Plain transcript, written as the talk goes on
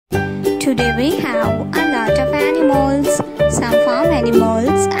Today we have a lot of animals, some farm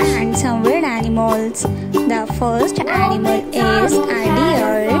animals and some wild animals. The first animal is a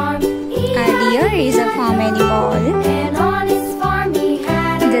deer. A deer is a farm animal.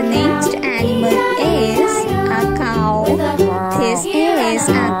 The next animal is a cow. This is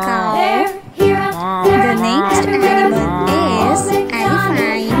a cow. The next animal is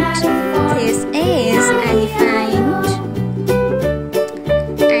elephant. This is elephant.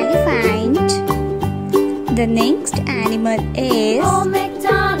 The next animal is a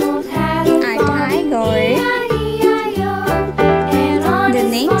tiger. The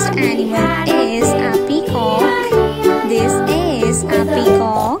next animal is a peacock. This is a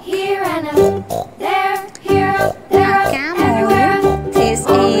peacock. A camel. This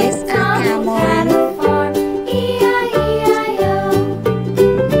is a camel.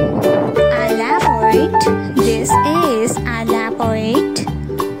 A leopard. This is a leopard.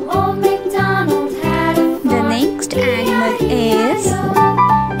 The next animal is a panda.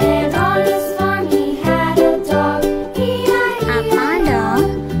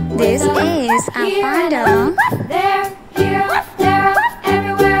 This is a panda.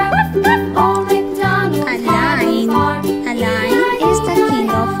 A lion. A lion is the king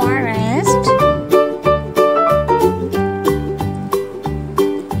of forest.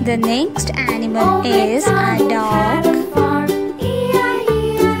 The next animal is a dog.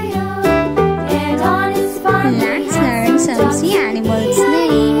 Let's learn some sea animals'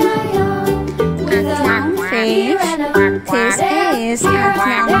 name. A clownfish. This is a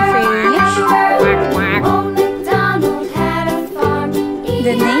clownfish.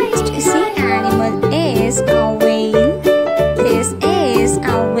 The next sea animal is a